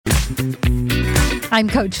I'm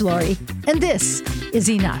Coach Lori, and this is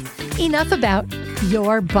Enough. Enough about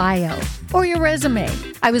your bio or your resume.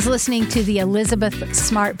 I was listening to the Elizabeth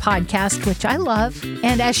Smart podcast, which I love,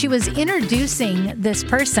 and as she was introducing this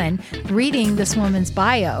person, reading this woman's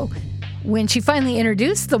bio, when she finally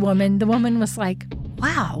introduced the woman was like,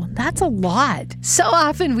 wow, that's a lot. So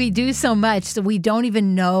often we do so much that we don't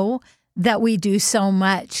even know that we do so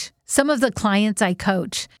much. Some of the clients I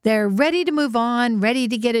coach, they're ready to move on, ready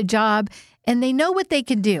to get a job, and they know what they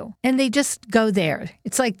can do, and they just go there.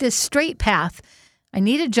 It's like this straight path. I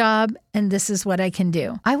need a job, and this is what I can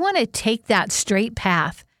do. I want to take that straight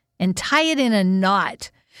path and tie it in a knot,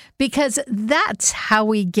 because that's how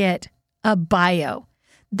we get a bio.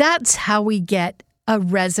 That's how we get a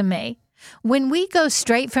resume. When we go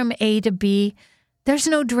straight from A to B, there's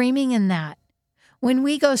no dreaming in that. When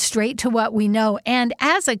we go straight to what we know, and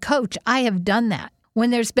as a coach, I have done that.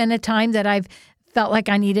 When there's been a time that I've felt like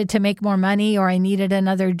I needed to make more money or I needed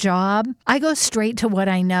another job, I go straight to what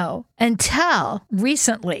I know. Until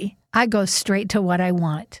recently, I go straight to what I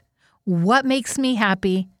want. What makes me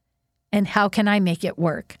happy, and how can I make it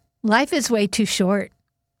work? Life is way too short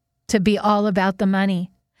to be all about the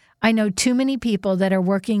money. I know too many people that are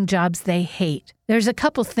working jobs they hate. There's a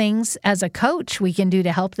couple things as a coach we can do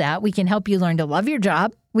to help that. We can help you learn to love your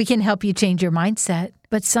job. We can help you change your mindset.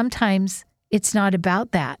 But sometimes it's not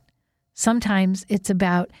about that. Sometimes it's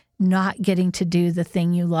about not getting to do the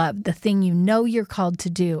thing you love, the thing you know you're called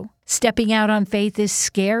to do. Stepping out on faith is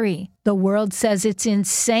scary. The world says it's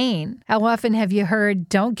insane. How often have you heard,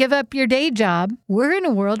 don't give up your day job? We're in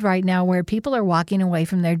a world right now where people are walking away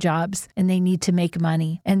from their jobs and they need to make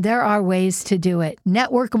money. And there are ways to do it.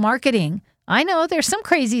 Network marketing. I know there's some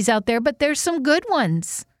crazies out there, but there's some good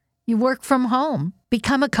ones. You work from home.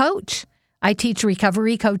 Become a coach. I teach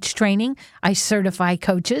recovery coach training. I certify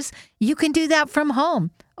coaches. You can do that from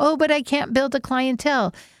home. Oh, but I can't build a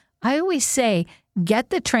clientele. I always say, get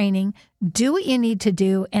the training, do what you need to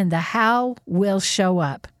do, and the how will show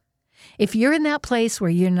up. If you're in that place where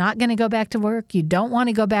you're not going to go back to work, you don't want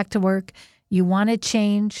to go back to work, you want to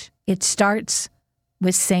change, it starts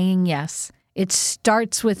with saying yes. It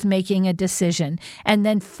starts with making a decision and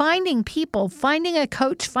then finding people, finding a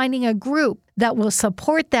coach, finding a group that will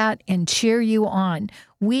support that and cheer you on.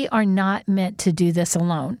 We are not meant to do this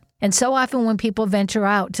alone. And so often when people venture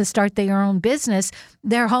out to start their own business,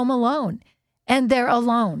 they're home alone and they're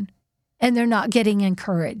alone and they're not getting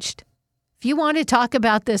encouraged. If you want to talk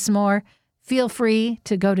about this more, feel free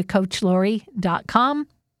to go to CoachLori.com,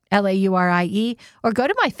 Laurie, or go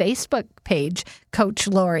to my Facebook page, Coach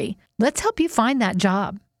Lori. Let's help you find that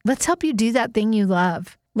job. Let's help you do that thing you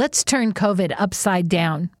love. Let's turn COVID upside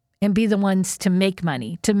down and be the ones to make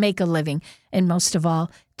money, to make a living, and most of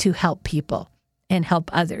all, to help people and help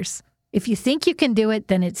others. If you think you can do it,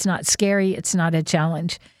 then it's not scary. It's not a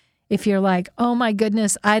challenge. If you're like, oh my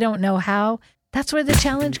goodness, I don't know how, that's where the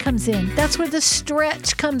challenge comes in. That's where the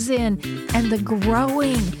stretch comes in and the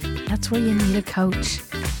growing. That's where you need a coach.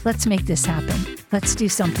 Let's make this happen. Let's do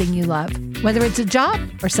something you love. Whether it's a job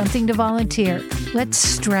or something to volunteer, let's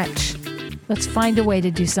stretch. Let's find a way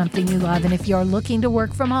to do something you love. And if you're looking to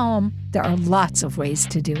work from home, there are lots of ways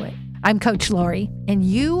to do it. I'm Coach Lori, and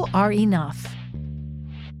you are enough.